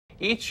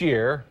Each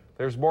year,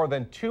 there's more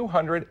than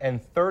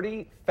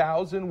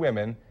 230,000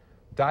 women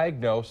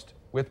diagnosed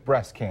with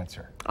breast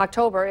cancer.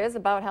 October is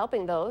about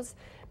helping those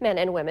men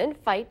and women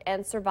fight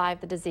and survive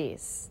the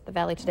disease. The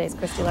Valley Today's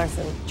Christy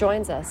Larson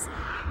joins us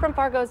from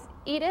Fargo's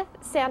Edith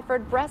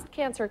Sanford Breast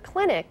Cancer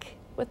Clinic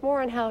with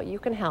more on how you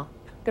can help.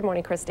 Good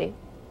morning, Christy.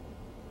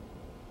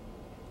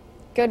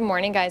 Good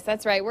morning, guys.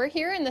 That's right. We're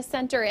here in the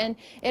center, and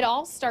it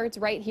all starts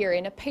right here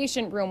in a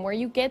patient room where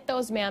you get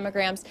those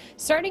mammograms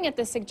starting at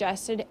the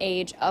suggested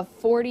age of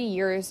 40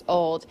 years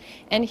old.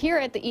 And here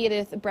at the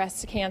Edith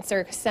Breast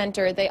Cancer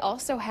Center, they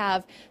also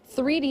have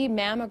 3D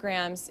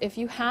mammograms if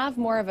you have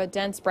more of a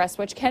dense breast,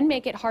 which can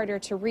make it harder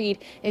to read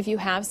if you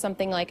have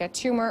something like a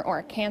tumor or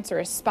a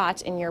cancerous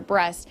spot in your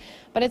breast.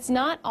 But it's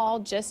not all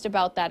just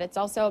about that. It's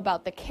also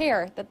about the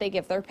care that they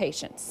give their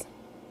patients.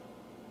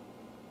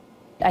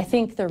 I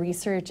think the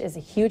research is a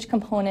huge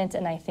component,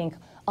 and I think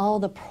all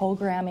the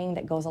programming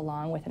that goes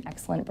along with an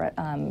excellent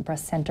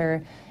breast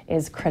center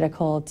is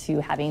critical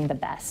to having the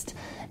best.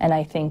 And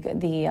I think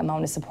the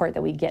amount of support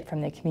that we get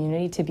from the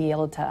community to be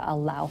able to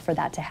allow for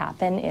that to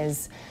happen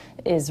is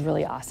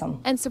really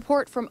awesome. And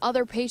support from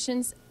other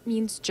patients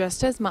means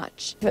just as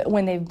much. But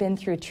when they've been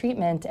through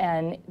treatment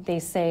and they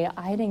say,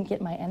 I didn't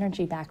get my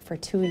energy back for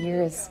 2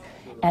 years,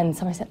 and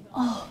somebody said,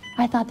 oh,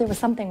 I thought there was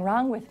something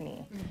wrong with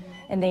me.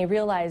 And they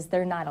realize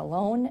they're not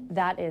alone,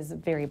 that is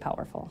very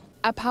powerful.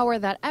 A power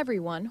that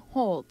everyone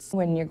holds.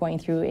 When you're going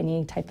through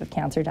any type of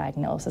cancer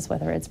diagnosis,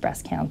 whether it's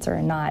breast cancer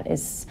or not,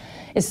 is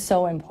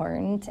so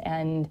important.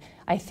 And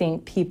I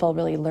think people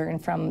really learn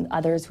from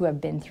others who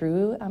have been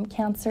through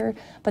cancer,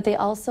 but they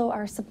also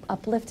are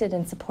uplifted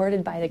and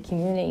supported by the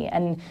community.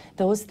 And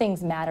those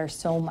things matter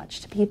so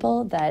much to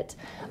people that,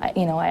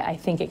 I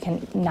think it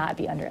can not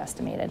be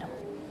underestimated.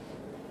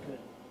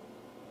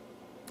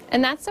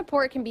 And that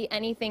support can be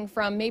anything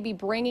from maybe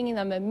bringing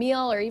them a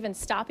meal or even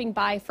stopping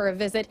by for a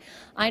visit.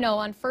 I know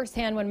on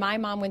firsthand when my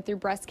mom went through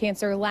breast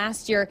cancer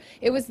last year,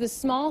 it was the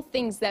small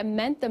things that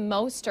meant the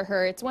most to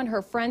her. It's when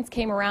her friends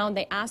came around,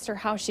 they asked her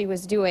how she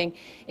was doing.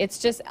 It's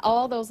just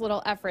all those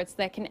little efforts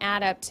that can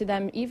add up to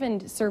them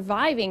even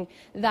surviving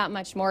that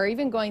much more, or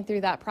even going through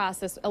that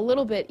process a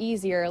little bit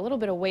easier, a little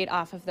bit of weight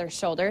off of their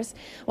shoulders.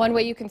 One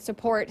way you can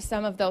support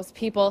some of those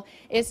people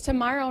is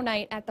tomorrow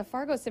night at the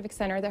Fargo Civic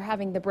Center. They're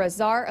having the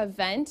Bazaar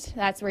event.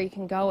 That's where you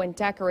can go and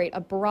decorate a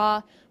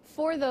bra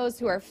for those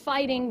who are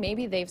fighting.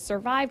 Maybe they've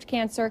survived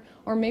cancer,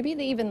 or maybe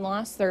they even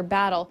lost their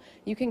battle.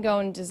 You can go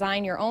and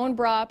design your own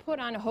bra, put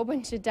on a whole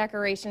bunch of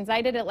decorations.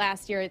 I did it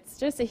last year. It's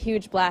just a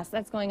huge blast.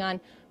 That's going on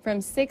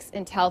from 6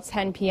 until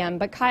 10 p.m.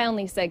 But Kyle and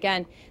Lisa,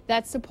 again,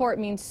 that support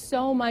means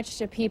so much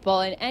to people,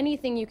 and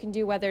anything you can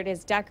do, whether it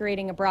is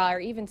decorating a bra or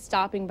even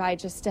stopping by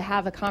just to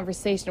have a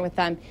conversation with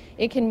them,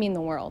 it can mean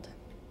the world.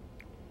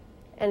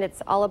 And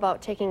it's all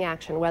about taking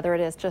action, whether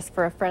it is just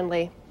for a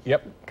friendly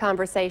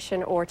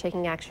conversation or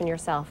taking action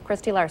yourself.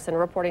 Christy Larson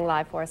reporting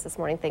live for us this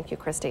morning. Thank you,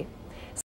 Christy.